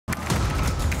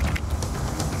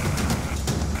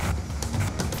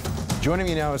Joining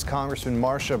me now is Congressman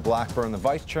Marsha Blackburn, the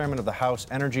Vice Chairman of the House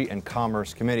Energy and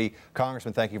Commerce Committee.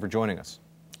 Congressman, thank you for joining us.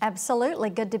 Absolutely.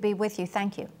 Good to be with you.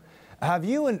 Thank you. Have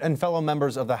you and fellow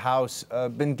members of the House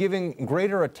been giving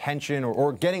greater attention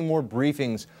or getting more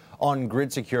briefings on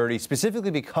grid security,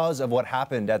 specifically because of what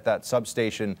happened at that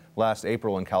substation last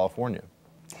April in California?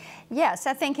 Yes,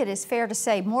 I think it is fair to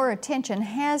say more attention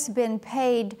has been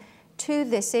paid to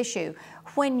this issue.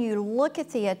 When you look at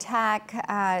the attack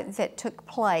that took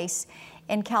place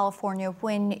in California,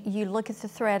 when you look at the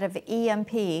threat of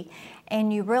EMP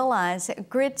and you realize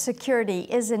grid security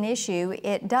is an issue,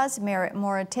 it does merit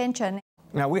more attention.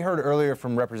 Now, we heard earlier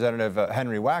from Representative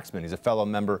Henry Waxman. He's a fellow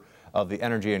member of the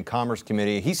Energy and Commerce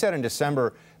Committee. He said in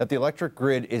December that the electric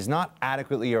grid is not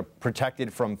adequately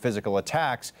protected from physical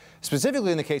attacks,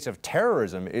 specifically in the case of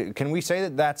terrorism. Can we say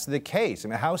that that's the case? I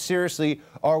mean, how seriously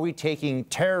are we taking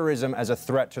terrorism as a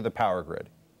threat to the power grid?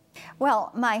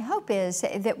 Well, my hope is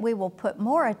that we will put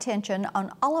more attention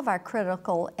on all of our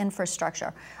critical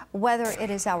infrastructure, whether it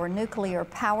is our nuclear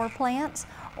power plants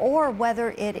or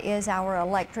whether it is our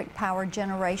electric power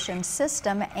generation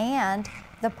system and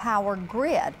the power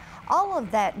grid. All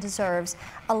of that deserves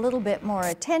a little bit more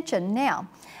attention. Now,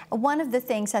 one of the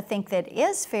things I think that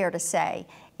is fair to say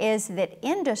is that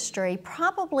industry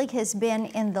probably has been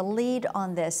in the lead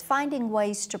on this, finding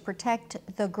ways to protect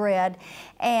the grid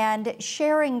and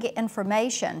sharing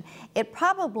information. It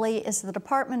probably is the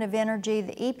Department of Energy,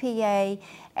 the EPA,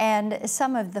 and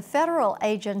some of the federal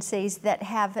agencies that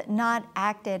have not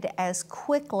acted as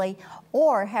quickly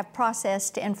or have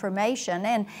processed information.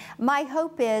 And my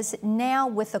hope is now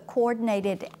with a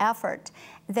coordinated effort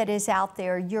that is out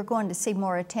there, you're going to see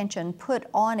more attention put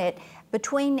on it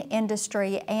between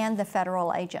industry and the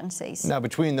federal agencies. Now,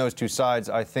 between those two sides,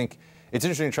 I think it's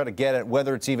interesting to try to get at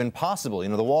whether it's even possible. You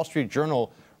know, the Wall Street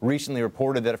Journal recently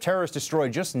reported that if terrorists destroy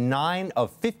just 9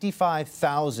 of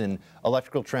 55,000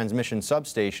 electrical transmission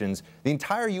substations, the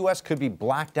entire U.S. could be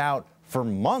blacked out for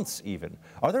months even.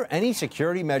 Are there any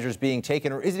security measures being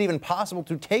taken, or is it even possible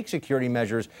to take security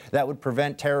measures that would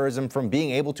prevent terrorism from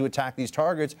being able to attack these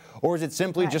targets? Or is it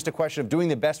simply just a question of doing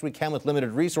the best we can with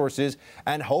limited resources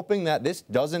and hoping that this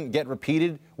doesn't get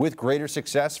repeated with greater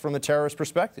success from the terrorist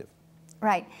perspective?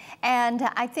 Right. And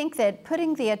I think that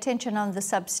putting the attention on the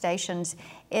substations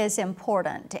is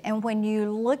important. And when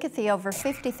you look at the over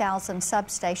 50,000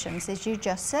 substations, as you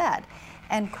just said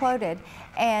and quoted,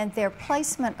 and their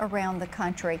placement around the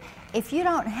country, if you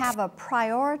don't have a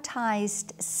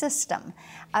prioritized system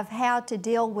of how to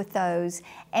deal with those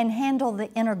and handle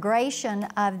the integration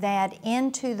of that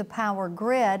into the power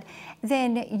grid,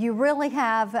 then you really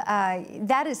have,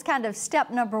 that is kind of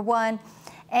step number one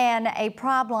and a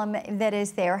problem that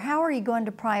is there. How are you going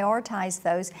to prioritize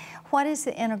those? What is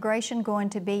the integration going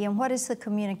to be, and what is the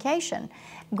communication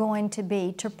going to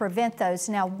be to prevent those?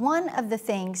 Now, one of the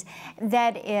things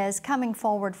that is coming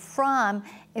forward from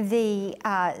the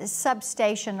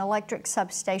substation, electric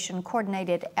substation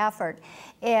coordinated effort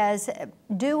is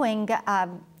doing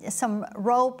some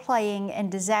role-playing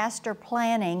and disaster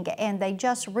planning, and they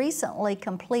just recently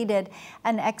completed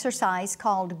an exercise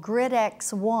called Grid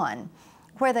X1,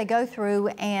 where they go through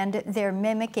and they're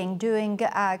mimicking, doing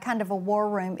kind of a war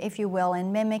room, if you will,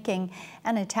 and mimicking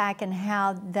an attack and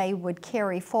how they would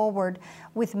carry forward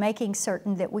with making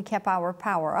certain that we kept our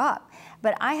power up.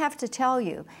 But I have to tell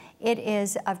you, it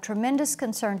is of tremendous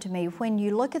concern to me when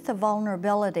you look at the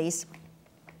vulnerabilities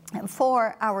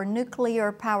for our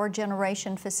nuclear power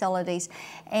generation facilities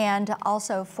and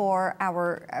also for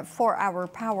our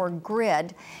power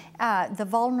grid, the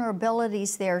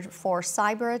vulnerabilities there for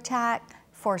cyber attack,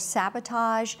 for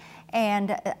sabotage, and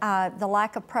the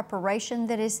lack of preparation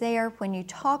that is there. When you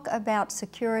talk about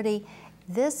security,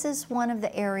 this is one of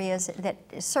the areas that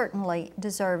certainly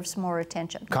deserves more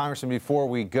attention. Congressman, before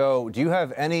we go, do you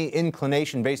have any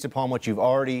inclination, based upon what you've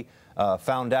already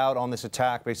found out on this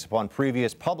attack, based upon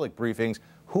previous public briefings,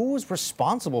 who was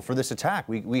responsible for this attack?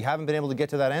 We haven't been able to get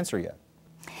to that answer yet.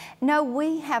 No,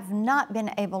 we have not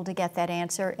been able to get that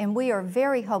answer, and we are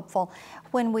very hopeful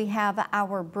when we have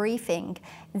our briefing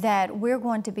that we're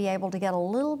going to be able to get a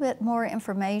little bit more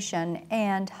information,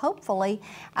 and hopefully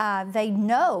they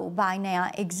know by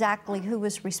now exactly who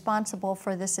was responsible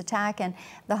for this attack, and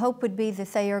the hope would be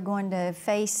that they are going to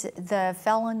face the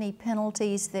felony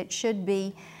penalties that should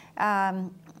be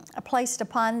placed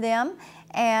upon them.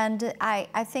 And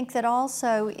I think that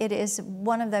also it is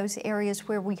one of those areas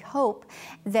where we hope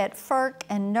that FERC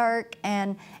and NERC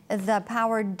and the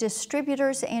power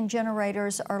distributors and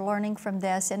generators are learning from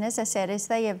this. And as I said, as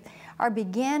they are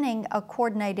beginning a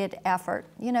coordinated effort.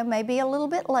 You know, maybe a little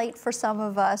bit late for some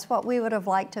of us, what we would have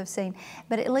liked to have seen,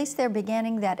 but at least they're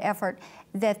beginning that effort,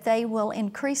 that they will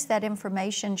increase that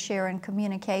information share and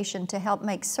communication to help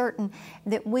make certain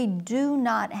that we do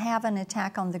not have an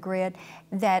attack on the grid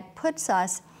that puts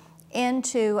us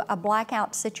into a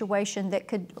blackout situation that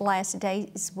could last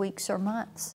days, weeks, or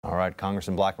months. All right,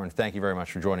 Congressman Blackburn, thank you very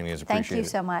much for joining me. It's appreciated. Thank you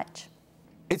so much.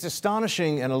 It's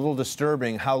astonishing and a little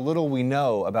disturbing how little we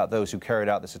know about those who carried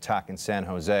out this attack in San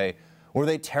Jose. Were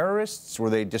they terrorists? Were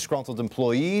they disgruntled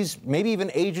employees? Maybe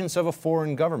even agents of a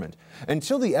foreign government?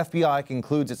 Until the FBI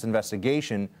concludes its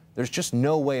investigation, there's just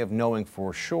no way of knowing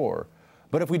for sure.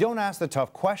 But if we don't ask the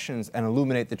tough questions and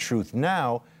illuminate the truth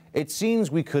now, it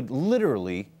seems we could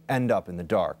literally end up in the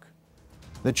dark.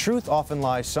 The truth often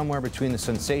lies somewhere between the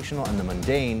sensational and the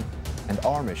mundane, and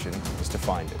our mission is to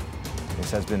find it.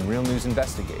 This has been Real News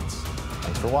Investigates.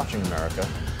 Thanks for watching, America.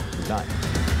 Good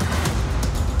night.